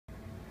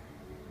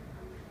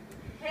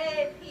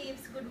Hey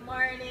peeps, good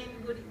morning,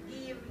 good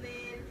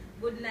evening,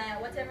 good night,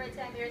 whatever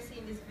time you're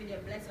seeing this video,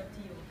 bless up to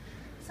you.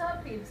 So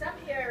peeps, I'm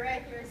here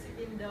right here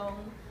sitting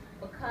down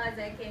because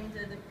I came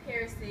to the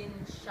piercing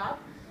shop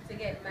to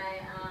get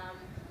my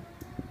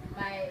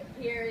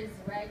hairs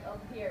right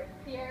up here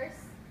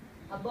pierced.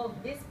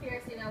 Above this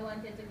piercing I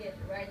wanted to get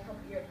right up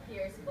here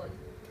pierced, but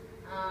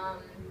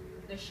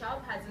the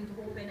shop hasn't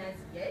opened as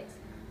yet.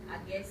 I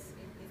guess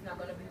it's not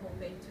going to be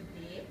open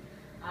today.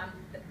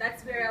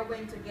 That's where I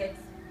went to get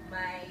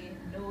my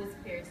nose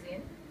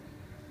piercing.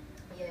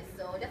 Yes,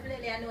 so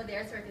definitely I know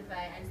they're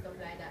certified and stuff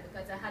like that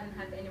because I hadn't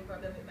had any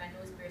problem with my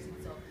nose piercing,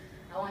 so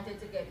I wanted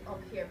to get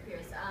up here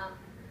pierced.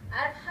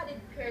 I've had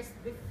it pierced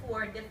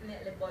before,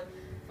 definitely, but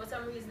for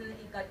some reason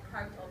it got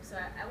cracked up, so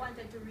I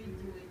wanted to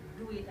redo it,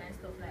 do it and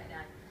stuff like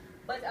that.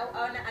 But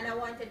I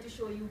wanted to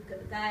show you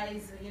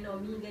guys, you know,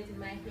 me getting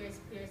my hairs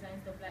pierced and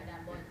stuff like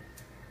that, but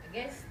I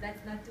guess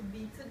that's not to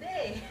be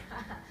today.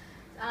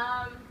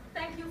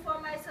 Thank you for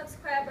my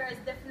subscribers,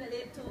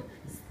 definitely to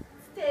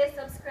stay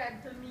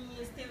subscribed to me,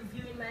 still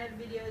viewing my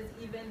videos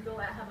even though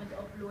I haven't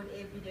uploaded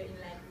a video in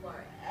like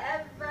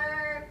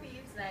forever,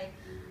 peeps. Like,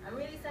 I'm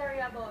really sorry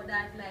about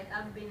that. Like,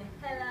 I've been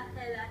hella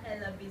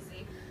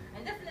busy,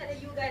 and definitely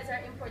you guys are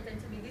important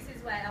to me. This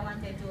is why I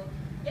wanted to,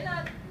 you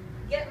know,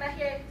 get my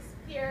hair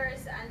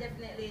pierced and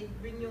definitely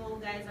bring you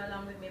guys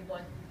along with me,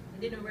 but it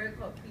didn't work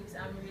out, peeps.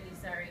 I'm really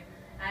sorry.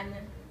 And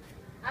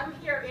I'm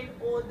here in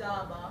Old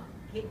Harbour.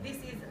 This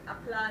is a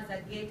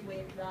plaza,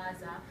 Gateway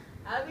Plaza.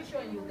 I'll be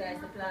showing you guys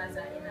the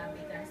plaza in a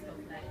bit and stuff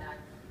like that.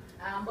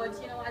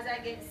 But you know, as I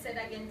said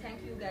again,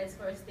 thank you guys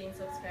for staying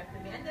subscribed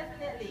to me, and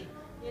definitely,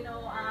 you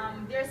know,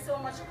 there's so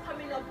much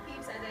coming up,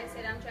 peeps. As I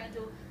said, I'm trying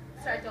to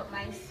start up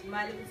my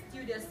little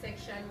studio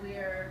section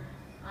where,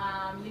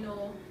 you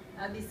know,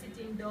 I'll be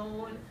sitting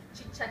down,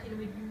 chit-chatting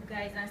with you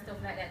guys and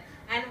stuff like that.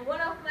 And one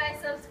of my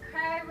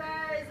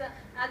subscribers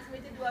asked me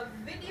to do a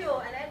video,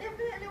 and I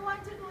definitely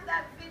want to do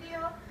that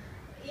video.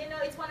 You know,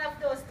 it's one of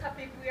those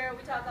topics where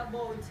we talk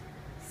about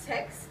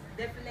sex,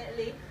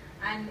 definitely,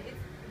 and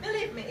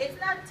believe me, it's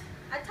not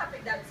a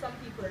topic that some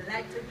people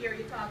like to hear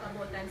you talk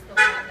about and stuff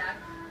like that.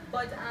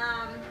 But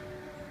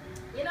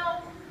you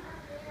know,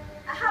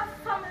 I have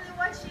family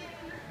watching,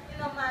 you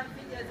know, my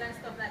videos and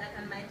stuff like that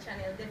on my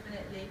channel,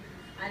 definitely.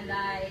 And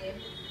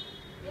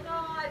you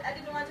know, I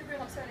didn't want to bring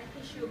up certain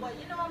issue, but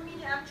you know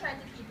me, I'm trying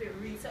to keep it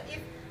real. So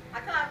if I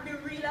can't be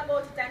real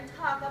about it and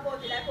talk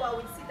about it like how I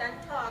would sit and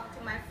talk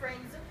to my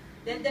friends,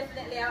 then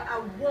definitely I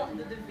won't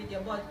do the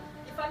video. But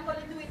if I'm going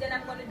to do it, then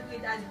I'm going to do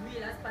it as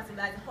real as possible,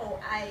 as how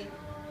I,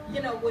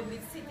 you know, would be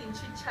sitting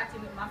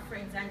chit-chatting with my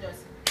friends and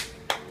just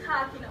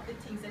talking up the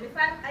things. And if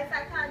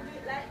I can't do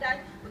it like that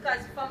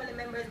because family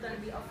member is going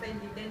to be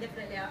offended, then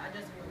definitely I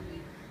just won't do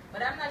it.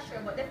 But I'm not sure,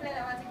 but definitely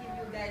I want to give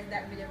you guys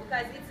that video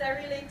because it's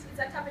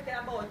a topic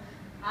about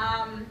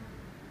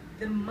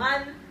the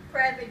man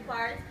private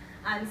part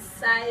and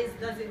size,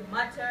 does it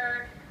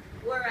matter,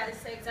 oral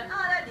sex and all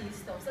of these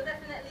stuff. So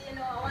definitely, you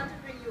know, I want to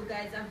bring you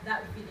guys up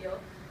that video.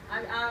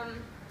 And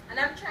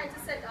I'm trying to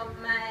set up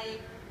my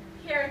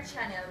hair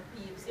channel,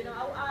 peeps. You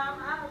know,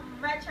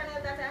 my channel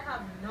that I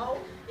have now,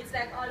 it's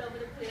like all over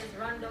the place,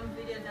 random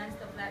videos and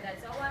stuff like that.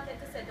 So I wanted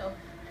to set up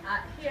a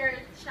hair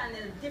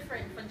channel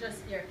different for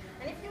just hair.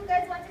 And if you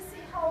guys want to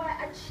see how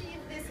I achieve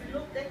this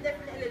look, then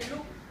definitely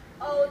look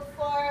out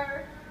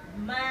for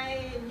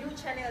my new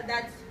channel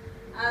that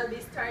I'll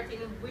be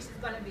starting, which is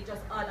gonna be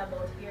just all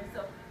about hair.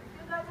 So if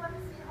you guys want to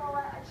see how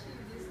I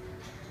achieve this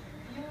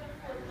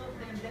beautiful look,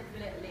 then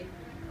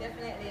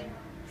definitely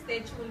stay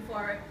tuned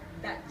for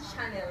that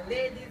channel,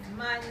 ladies,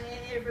 man,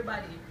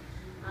 everybody.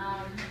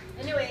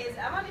 Anyways,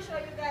 I'm going to show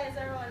you guys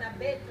around a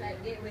bit,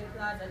 like Gateway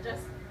Plaza,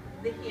 just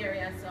the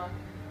area. So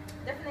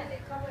definitely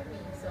come with me.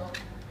 So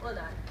hold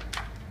on.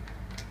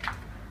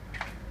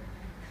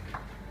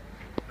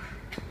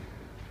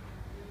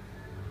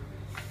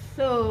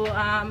 So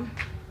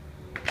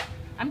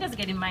I'm just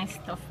getting my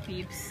stuff,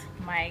 peeps,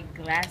 my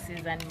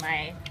glasses and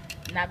my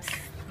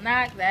knapsack.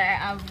 There I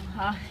have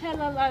a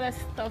hell of a lot of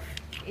stuff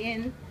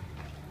in.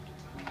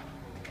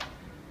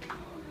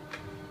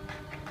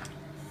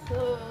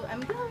 So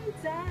I'm going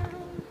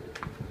down.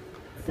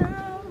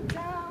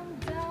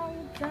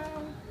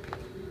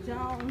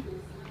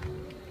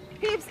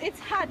 Peeps, it's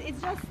hot.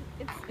 It's so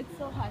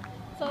hot.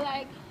 So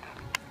like,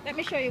 let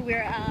me show you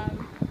where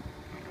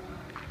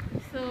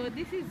so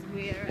this is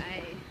where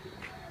I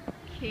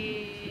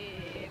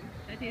came.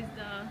 That is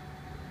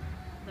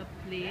the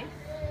place.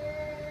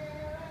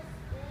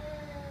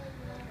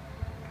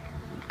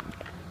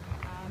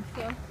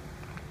 So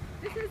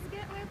this is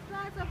Gateway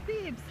Plaza,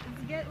 peeps.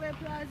 It's Gateway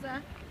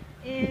Plaza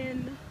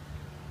in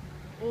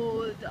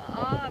Old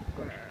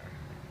Harbour.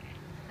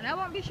 And I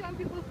won't be showing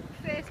people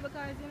face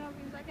because, you know,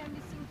 things I can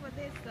be seen for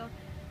this. So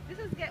this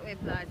is Gateway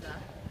Plaza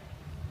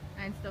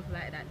and stuff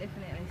like that,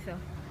 definitely. So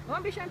I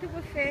won't be showing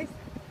people face.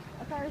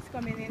 A car is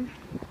coming in.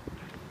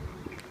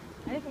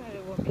 I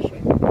definitely won't be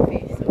showing people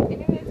face. So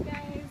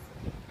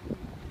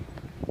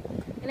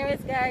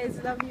anyways guys,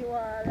 love you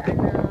all,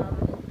 and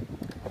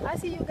I'll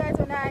see you guys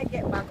when I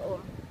get back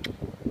home.